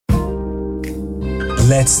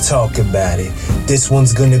Let's talk about it. This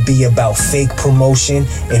one's gonna be about fake promotion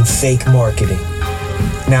and fake marketing.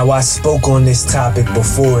 Now, I spoke on this topic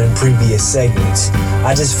before in previous segments.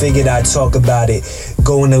 I just figured I'd talk about it,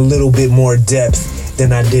 go in a little bit more depth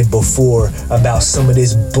than I did before about some of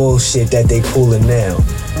this bullshit that they pulling now.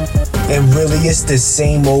 And really, it's the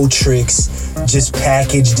same old tricks, just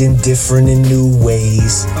packaged in different and new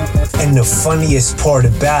ways. And the funniest part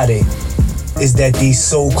about it is that these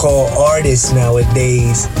so-called artists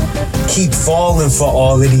nowadays keep falling for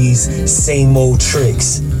all of these same old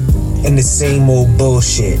tricks and the same old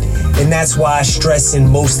bullshit. And that's why I stress in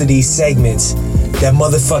most of these segments that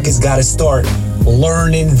motherfuckers gotta start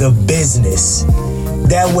learning the business.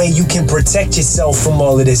 That way you can protect yourself from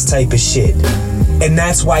all of this type of shit. And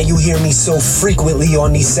that's why you hear me so frequently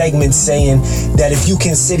on these segments saying that if you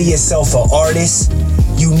consider yourself an artist,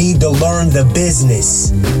 you need to learn the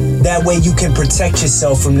business. That way you can protect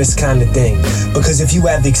yourself from this kind of thing. Because if you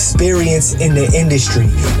have experience in the industry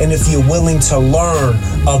and if you're willing to learn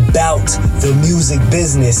about the music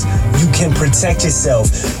business, you can protect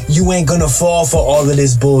yourself. You ain't gonna fall for all of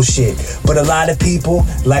this bullshit. But a lot of people,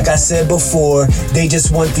 like I said before, they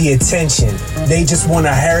just want the attention. They just want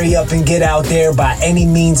to hurry up and get out there by any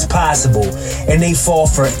means possible. And they fall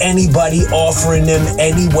for anybody offering them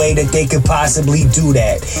any way that they could possibly do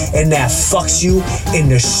that. And that fucks you in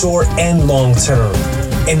the short and long term.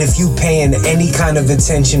 And if you paying any kind of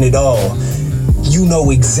attention at all, you know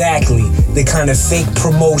exactly the kind of fake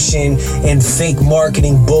promotion and fake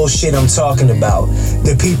marketing bullshit I'm talking about.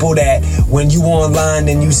 The people that when you online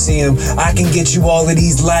and you see them, I can get you all of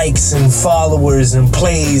these likes and followers and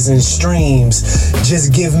plays and streams.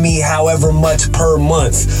 Just give me however much per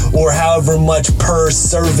month or however much per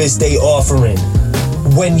service they offering.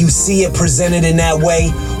 When you see it presented in that way,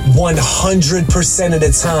 100% of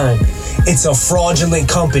the time, it's a fraudulent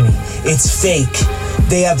company. It's fake.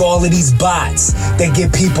 They have all of these bots that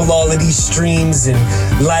give people all of these streams and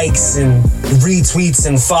likes and retweets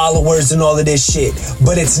and followers and all of this shit.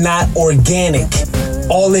 But it's not organic.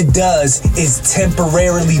 All it does is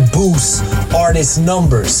temporarily boost artists'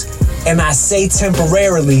 numbers. And I say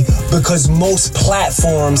temporarily because most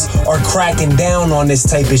platforms are cracking down on this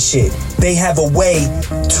type of shit. They have a way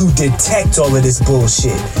to detect all of this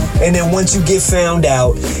bullshit. And then once you get found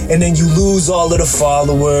out, and then you lose all of the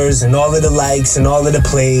followers and all of the likes and all of the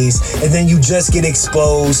plays, and then you just get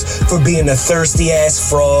exposed for being a thirsty ass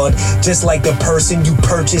fraud, just like the person you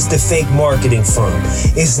purchased the fake marketing from.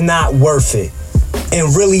 It's not worth it.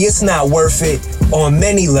 And really, it's not worth it on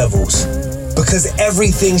many levels. Because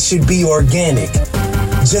everything should be organic.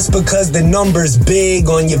 Just because the number's big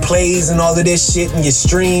on your plays and all of this shit and your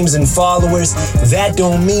streams and followers, that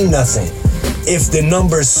don't mean nothing. If the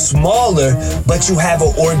number's smaller, but you have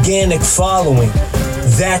an organic following,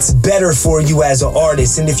 that's better for you as an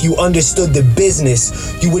artist. And if you understood the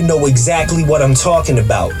business, you would know exactly what I'm talking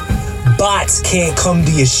about. Bots can't come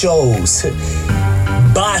to your shows.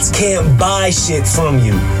 Bots can't buy shit from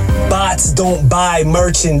you. Bots don't buy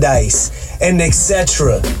merchandise. And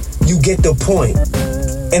etc. You get the point.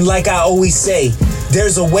 And like I always say,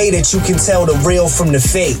 there's a way that you can tell the real from the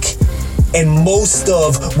fake. And most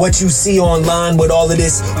of what you see online with all of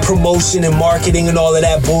this promotion and marketing and all of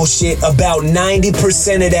that bullshit, about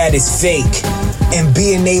 90% of that is fake. And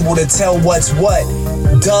being able to tell what's what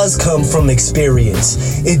does come from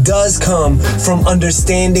experience. It does come from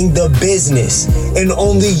understanding the business. And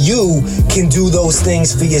only you can do those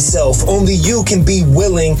things for yourself. Only you can be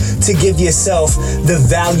willing to give yourself the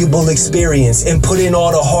valuable experience and put in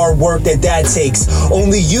all the hard work that takes.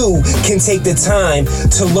 Only you can take the time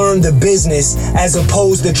to learn the business as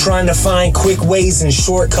opposed to trying to find quick ways and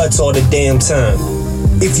shortcuts all the damn time.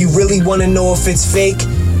 If you really want to know if it's fake,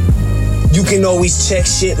 you can always check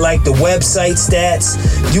shit like the website stats.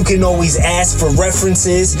 You can always ask for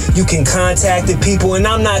references. You can contact the people. And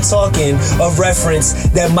I'm not talking a reference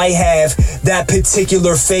that might have that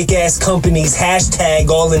particular fake ass company's hashtag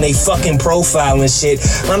all in their fucking profile and shit.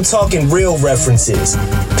 I'm talking real references.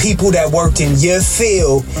 People that worked in your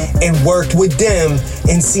field and worked with them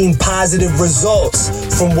and seen positive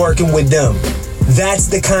results from working with them. That's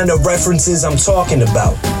the kind of references I'm talking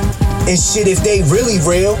about. And shit, if they really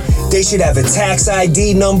real, they should have a tax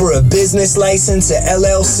ID number, a business license, a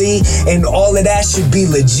LLC, and all of that should be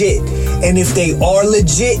legit. And if they are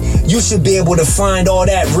legit, you should be able to find all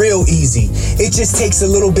that real easy. It just takes a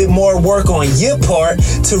little bit more work on your part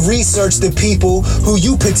to research the people who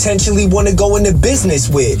you potentially want to go into business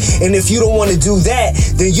with. And if you don't want to do that,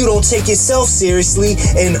 then you don't take yourself seriously.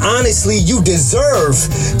 And honestly, you deserve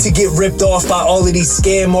to get ripped off by all of these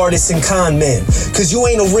scam artists and con men. Because you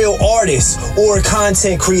ain't a real artist or a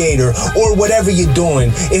content creator. creator, or whatever you're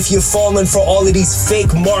doing, if you're falling for all of these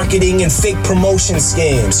fake marketing and fake promotion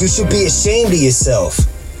scams, you should be ashamed of yourself.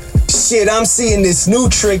 Shit, I'm seeing this new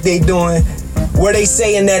trick they doing where they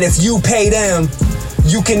saying that if you pay them,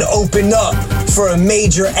 you can open up for a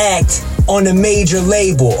major act on a major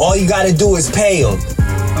label. All you gotta do is pay them.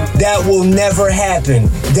 That will never happen.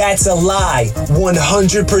 That's a lie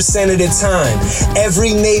 100% of the time.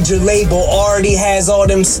 Every major label already has all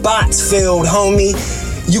them spots filled, homie.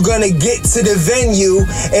 You're gonna get to the venue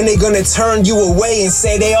and they're gonna turn you away and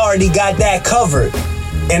say they already got that covered.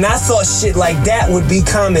 And I thought shit like that would be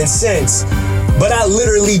common sense. But I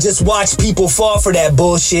literally just watch people fall for that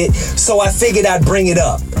bullshit, so I figured I'd bring it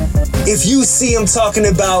up. If you see them talking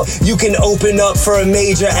about you can open up for a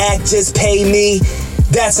major act, just pay me,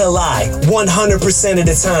 that's a lie 100% of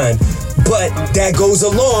the time. But that goes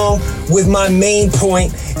along with my main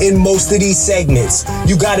point in most of these segments.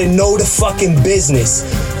 You gotta know the fucking business.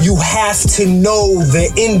 You have to know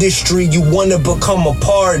the industry you wanna become a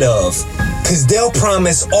part of. Cause they'll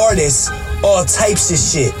promise artists all types of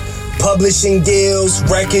shit. Publishing deals,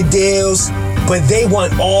 record deals, but they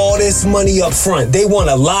want all this money up front. They want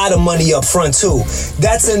a lot of money up front too.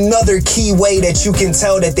 That's another key way that you can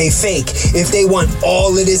tell that they fake, if they want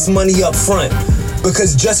all of this money up front.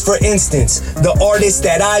 Because just for instance, the artists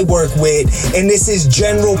that I work with, and this is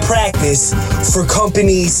general practice for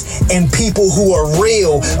companies and people who are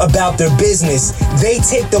real about their business, they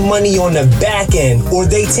take the money on the back end, or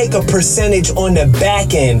they take a percentage on the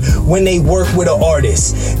back end when they work with an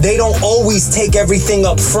artist. They don't always take everything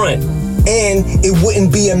up front, and it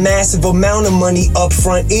wouldn't be a massive amount of money up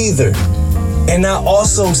front either. And I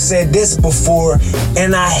also said this before,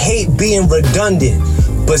 and I hate being redundant,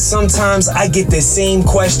 but sometimes I get the same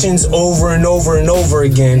questions over and over and over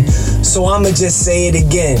again, so I'ma just say it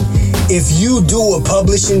again. If you do a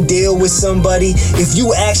publishing deal with somebody, if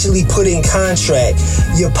you actually put in contract,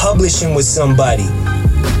 you're publishing with somebody,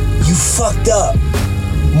 you fucked up.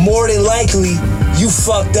 More than likely, you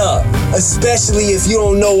fucked up. Especially if you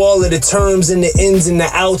don't know all of the terms and the ins and the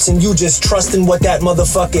outs and you just trusting what that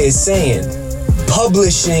motherfucker is saying.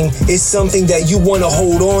 Publishing is something that you want to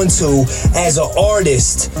hold on to as an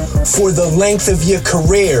artist for the length of your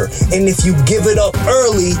career. And if you give it up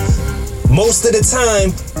early, most of the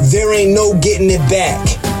time, there ain't no getting it back.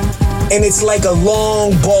 And it's like a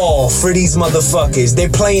long ball for these motherfuckers. They're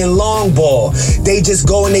playing long ball. They just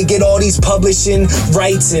go and they get all these publishing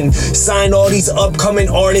rights and sign all these upcoming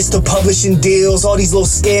artists to publishing deals. All these little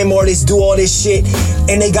scam artists do all this shit.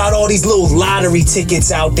 And they got all these little lottery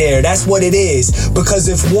tickets out there. That's what it is. Because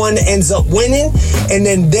if one ends up winning, and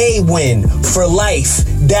then they win for life,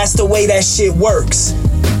 that's the way that shit works.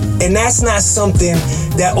 And that's not something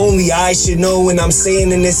that only I should know when I'm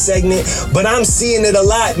saying in this segment, but I'm seeing it a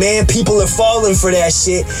lot, man. People are falling for that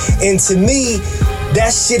shit. And to me,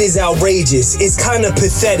 that shit is outrageous. It's kind of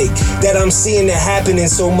pathetic that I'm seeing that happening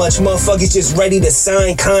so much. Motherfuckers just ready to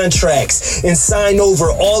sign contracts and sign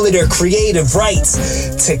over all of their creative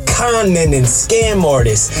rights to con men and scam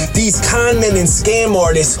artists. These con men and scam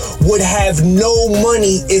artists would have no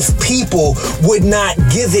money if people would not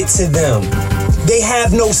give it to them. They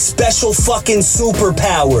have no special fucking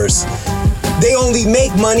superpowers. They only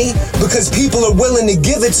make money because people are willing to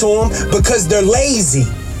give it to them because they're lazy.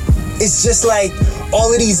 It's just like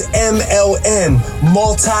all of these MLM,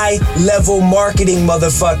 multi-level marketing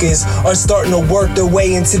motherfuckers, are starting to work their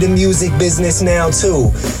way into the music business now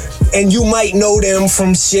too. And you might know them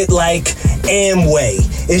from shit like Amway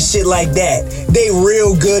and shit like that. They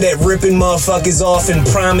real good at ripping motherfuckers off and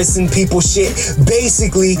promising people shit.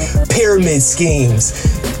 Basically, pyramid schemes.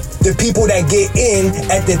 The people that get in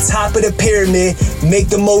at the top of the pyramid make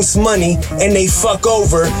the most money, and they fuck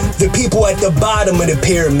over the people at the bottom of the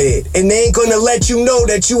pyramid. And they ain't gonna let you know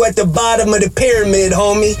that you at the bottom of the pyramid,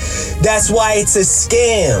 homie. That's why it's a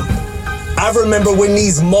scam. I remember when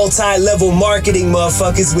these multi-level marketing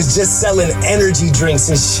motherfuckers was just selling energy drinks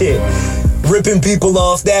and shit, ripping people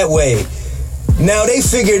off that way. Now they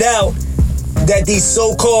figured out that these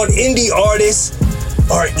so-called indie artists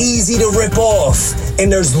are easy to rip off,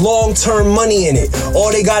 and there's long-term money in it.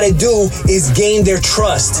 All they gotta do is gain their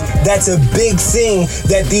trust. That's a big thing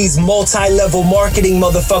that these multi-level marketing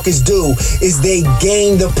motherfuckers do, is they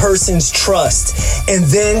gain the person's trust, and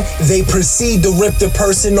then they proceed to rip the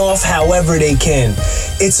person off however they can.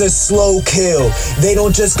 It's a slow kill. They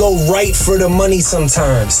don't just go right for the money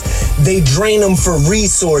sometimes. They drain them for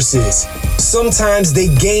resources. Sometimes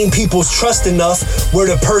they gain people's trust enough where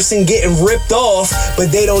the person getting ripped off,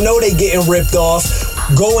 but they don't know they getting ripped off,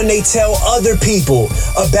 go and they tell other people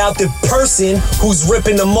about the person who's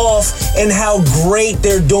ripping them off and how great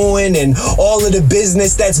they're doing and all of the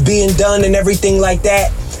business that's being done and everything like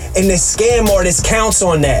that. And the scam artist counts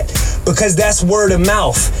on that because that's word of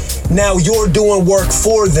mouth. Now you're doing work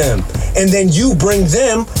for them, and then you bring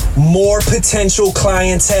them more potential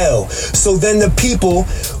clientele. So then the people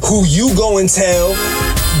who you go and tell,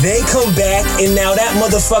 they come back, and now that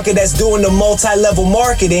motherfucker that's doing the multi-level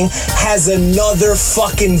marketing has another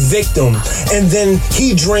fucking victim. And then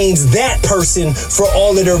he drains that person for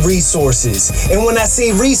all of their resources. And when I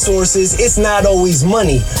say resources, it's not always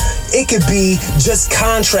money. It could be just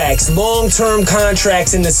contracts, long-term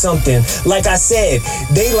contracts into something. Like I said,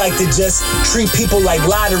 they like to just treat people like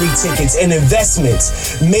lottery tickets and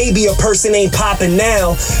investments. Maybe a person ain't popping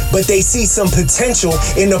now, but they see some potential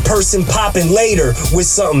in a person popping later with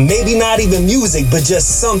something. Maybe not even music, but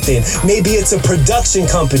just something. Maybe it's a production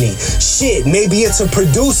company. Shit, maybe it's a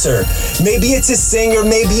producer. Maybe it's a singer.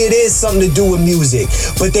 Maybe it is something to do with music.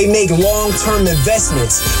 But they make long-term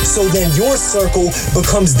investments. So then your circle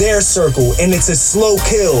becomes their circle, and it's a slow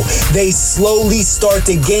kill. They slowly start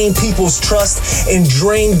to gain people's trust and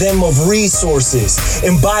drain them of resources.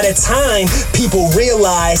 And by the time people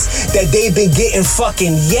realize that they've been getting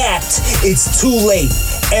fucking yapped, it's too late.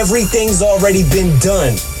 Everything's already been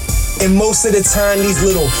done. And most of the time, these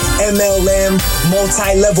little MLM,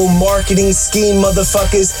 multi-level marketing scheme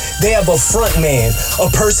motherfuckers, they have a front man, a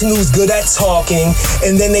person who's good at talking,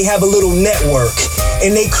 and then they have a little network.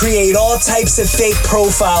 And they create all types of fake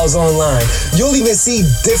profiles online. You'll even see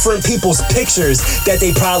different people's pictures that they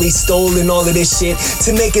probably stole and all of this shit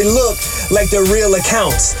to make it look like they're real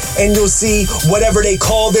accounts. And you'll see whatever they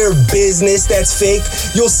call their business that's fake,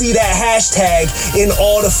 you'll see that hashtag in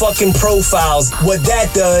all the fucking profiles. What that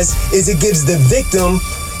does is it gives the victim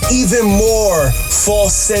even more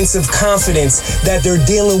false sense of confidence that they're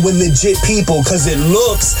dealing with legit people, because it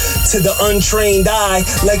looks to the untrained eye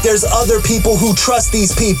like there's other people who trust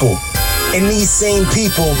these people. And these same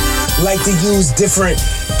people like to use different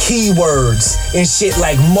keywords and shit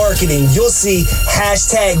like marketing. You'll see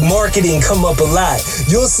hashtag marketing come up a lot.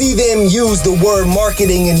 You'll see them use the word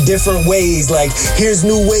marketing in different ways, like here's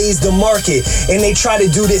new ways to market. And they try to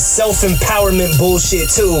do this self-empowerment bullshit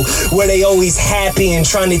too, where they always happy and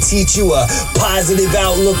trying to teach you a positive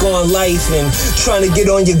outlook on life and trying to get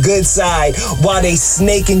on your good side while they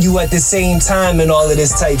snaking you at the same time and all of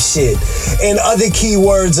this type shit. And other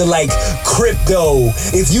keywords are like crypto.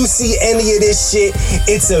 If you see any of this shit,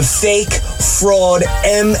 it's a fake, fraud,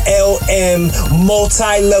 MLM,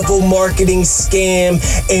 multi-level marketing scam,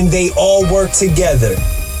 and they all work together.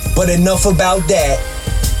 But enough about that.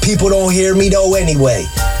 People don't hear me though anyway.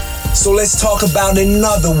 So let's talk about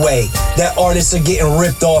another way that artists are getting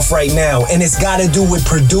ripped off right now, and it's got to do with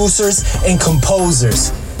producers and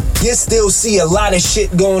composers. You still see a lot of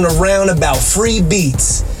shit going around about free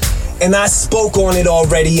beats. And I spoke on it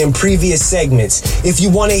already in previous segments. If you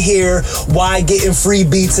want to hear why getting free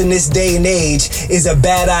beats in this day and age is a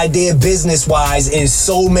bad idea business-wise in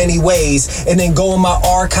so many ways, and then go in my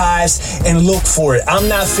archives and look for it. I'm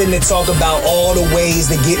not finna talk about all the ways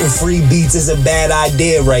that getting free beats is a bad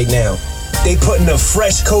idea right now. They putting a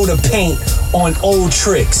fresh coat of paint on old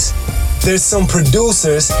tricks. There's some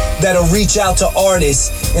producers that'll reach out to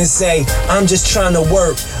artists and say, I'm just trying to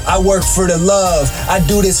work. I work for the love. I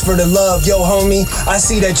do this for the love. Yo, homie, I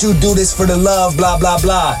see that you do this for the love, blah, blah,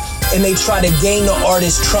 blah. And they try to gain the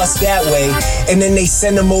artist's trust that way, and then they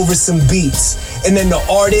send them over some beats. And then the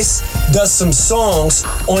artist does some songs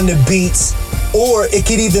on the beats. Or it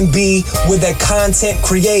could even be with a content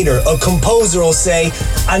creator. A composer will say,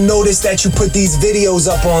 I noticed that you put these videos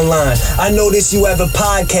up online. I noticed you have a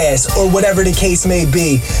podcast, or whatever the case may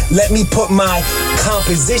be. Let me put my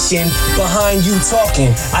composition behind you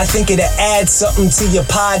talking. I think it'll add something to your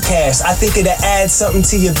podcast. I think it'll add something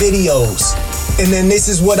to your videos. And then this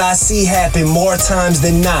is what I see happen more times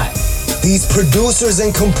than not. These producers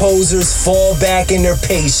and composers fall back and they're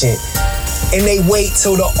patient. And they wait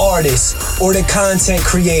till the artist or the content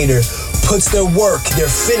creator puts their work,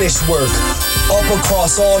 their finished work, up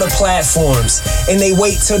across all the platforms. And they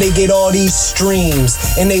wait till they get all these streams.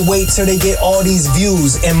 And they wait till they get all these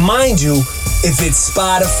views. And mind you, if it's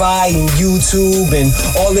Spotify and YouTube and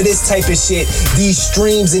all of this type of shit, these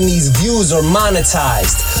streams and these views are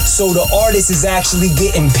monetized. So the artist is actually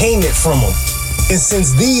getting payment from them. And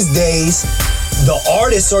since these days, the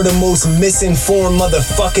artists are the most misinformed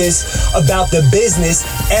motherfuckers about the business.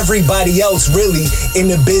 Everybody else really in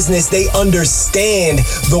the business, they understand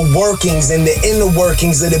the workings and the inner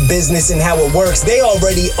workings of the business and how it works. They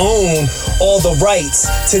already own all the rights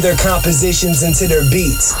to their compositions and to their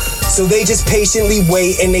beats. So they just patiently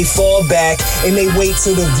wait and they fall back and they wait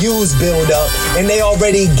till the views build up and they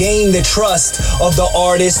already gain the trust of the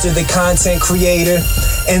artist or the content creator.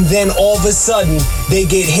 And then all of a sudden they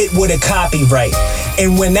get hit with a copyright.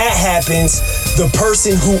 And when that happens, the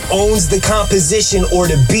person who owns the composition or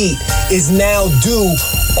the beat is now due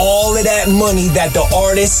all of that money that the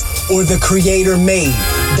artist or the creator made.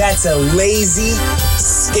 That's a lazy,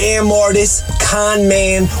 scam artist, con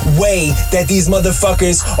man way that these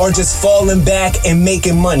motherfuckers are just falling back and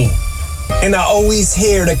making money. And I always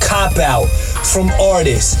hear the cop out from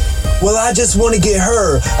artists. Well, I just want to get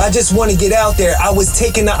heard. I just want to get out there. I was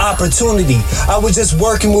taking the opportunity. I was just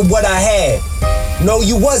working with what I had. No,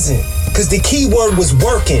 you wasn't. Because the key word was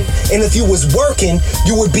working. And if you was working,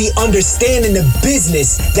 you would be understanding the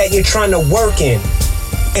business that you're trying to work in.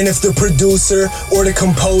 And if the producer or the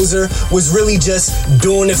composer was really just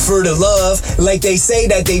doing it for the love, like they say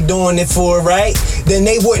that they doing it for, right? Then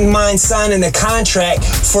they wouldn't mind signing a contract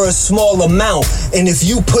for a small amount. And if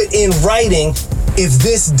you put in writing, if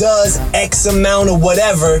this does X amount or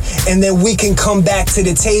whatever, and then we can come back to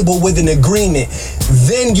the table with an agreement,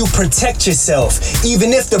 then you protect yourself.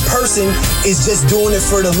 Even if the person is just doing it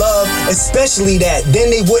for the love, especially that, then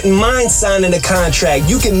they wouldn't mind signing a contract.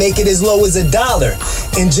 You can make it as low as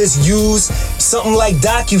 $1 and just use something like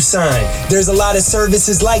DocuSign. There's a lot of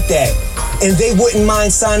services like that. And they wouldn't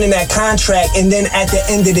mind signing that contract, and then at the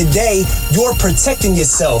end of the day, you're protecting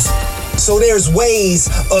yourself. So there's ways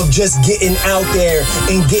of just getting out there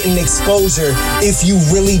and getting exposure if you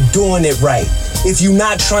really doing it right. If you're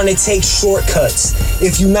not trying to take shortcuts.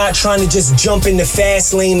 If you're not trying to just jump in the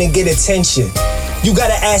fast lane and get attention. You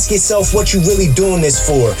gotta ask yourself what you really doing this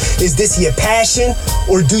for. Is this your passion,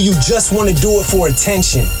 or do you just want to do it for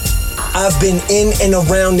attention? I've been in and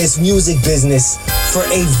around this music business for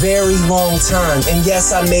a very long time. And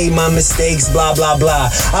yes, I made my mistakes, blah, blah, blah.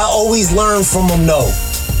 I always learn from them though.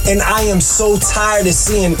 And I am so tired of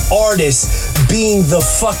seeing artists being the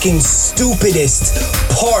fucking stupidest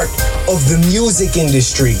part of the music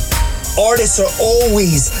industry. Artists are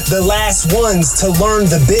always the last ones to learn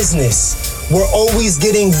the business. We're always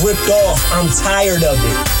getting ripped off. I'm tired of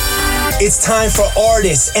it. It's time for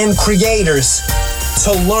artists and creators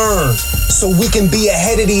to learn so we can be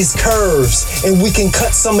ahead of these curves and we can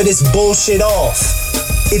cut some of this bullshit off.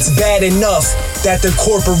 It's bad enough that the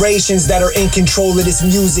corporations that are in control of this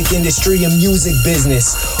music industry and music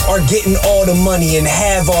business are getting all the money and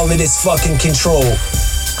have all of this fucking control.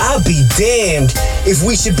 I'll be damned if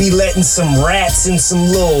we should be letting some rats and some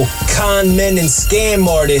little con men and scam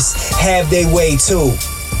artists have their way too.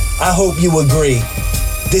 I hope you agree.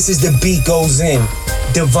 This is The Beat Goes In.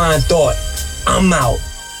 Divine Thought. I'm out.